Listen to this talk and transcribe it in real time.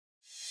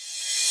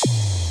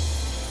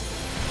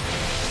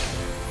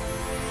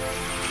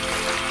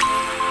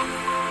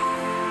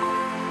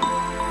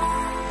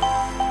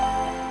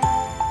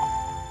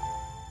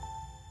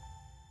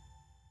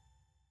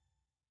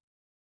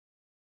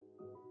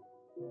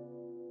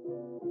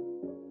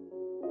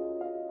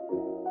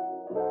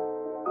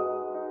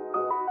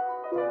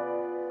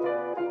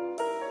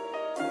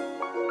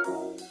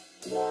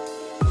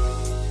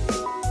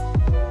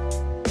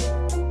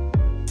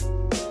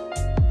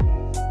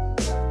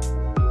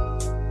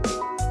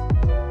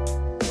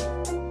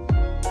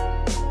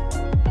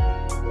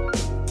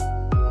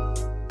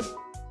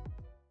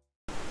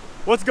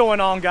What's going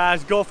on,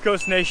 guys? Gulf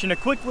Coast Nation. A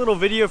quick little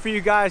video for you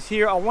guys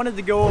here. I wanted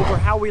to go over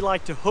how we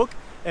like to hook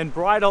and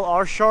bridle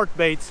our shark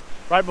baits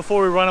right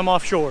before we run them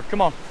offshore. Come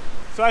on.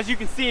 So as you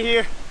can see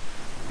here,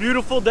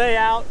 beautiful day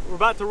out. We're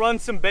about to run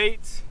some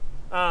baits,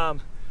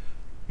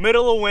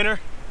 middle of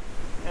winter,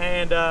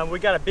 and we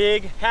got a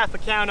big half a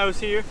count-nose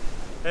here,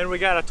 and we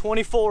got a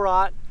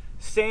 24-aught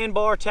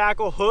sandbar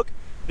tackle hook.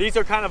 These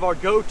are kind of our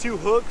go-to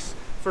hooks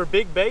for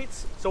big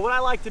baits. So what I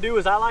like to do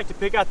is I like to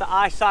pick out the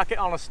eye socket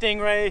on a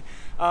stingray,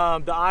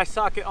 the eye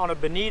socket on a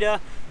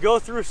bonita, go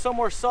through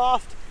somewhere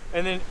soft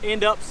and then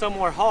end up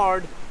somewhere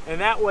hard, and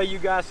that way you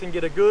guys can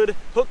get a good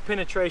hook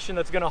penetration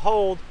that's going to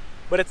hold,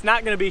 but it's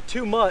not going to be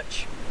too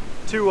much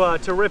to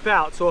rip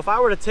out. So if I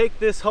were to take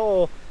this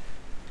hole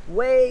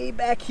way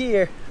back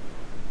here,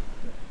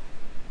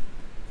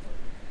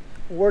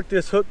 work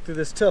this hook through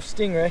this tough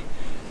stingray,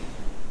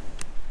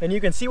 and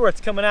you can see where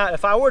it's coming out.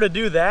 If I were to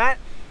do that,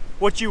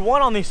 what you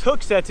want on these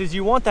hook sets is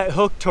you want that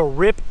hook to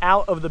rip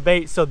out of the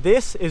bait. So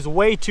this is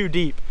way too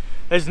deep.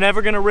 It's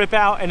never gonna rip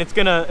out, and it's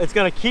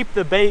gonna keep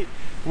the bait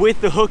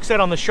with the hook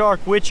set on the shark,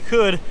 which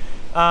could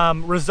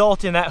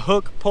result in that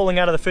hook pulling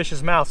out of the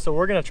fish's mouth. So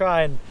we're gonna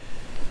try and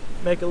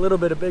make a little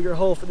bit of bigger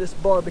hole for this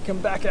barb to come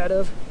back out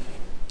of.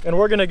 And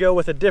we're gonna go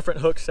with a different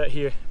hook set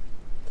here.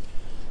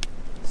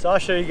 So I'll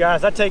show you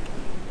guys. I take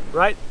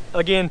right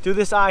again through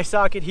this eye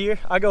socket here.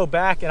 I go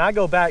back, and I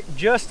go back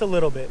just a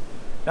little bit.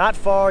 Not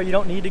far, you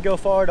don't need to go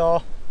far at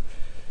all.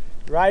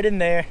 Right in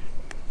there,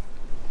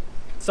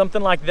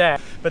 something like that.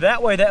 But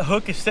that way that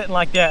hook is sitting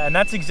like that, and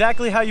that's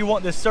exactly how you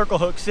want this circle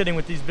hook sitting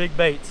with these big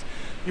baits.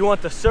 You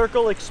want the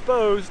circle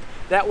exposed,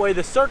 that way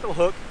the circle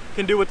hook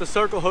can do what the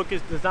circle hook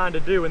is designed to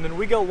do. And then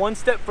we go one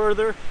step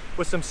further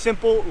with some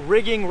simple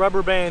rigging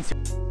rubber bands.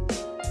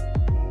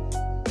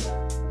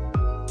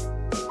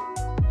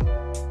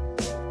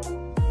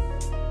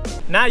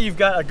 Now you've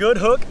got a good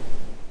hook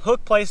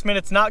placement.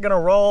 It's not gonna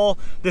roll.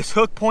 This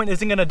hook point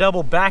isn't gonna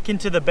double back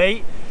into the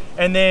bait,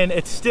 and then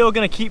it's still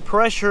gonna keep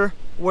pressure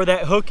where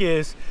that hook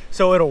is,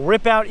 so it'll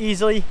rip out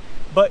easily.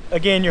 But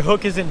again, your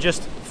hook isn't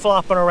just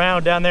flopping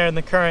around down there in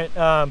the current,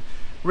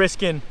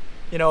 risking,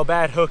 you know, a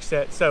bad hook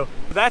set. So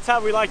that's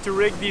how we like to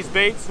rig these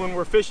baits when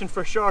we're fishing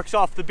for sharks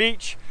off the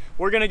beach.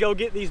 We're gonna go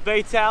get these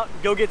baits out,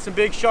 go get some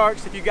big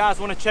sharks. If you guys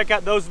want to check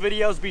out those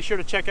videos, be sure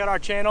to check out our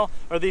channel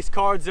or these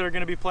cards that are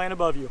gonna be playing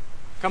above you.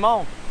 Come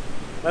on,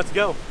 let's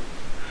go.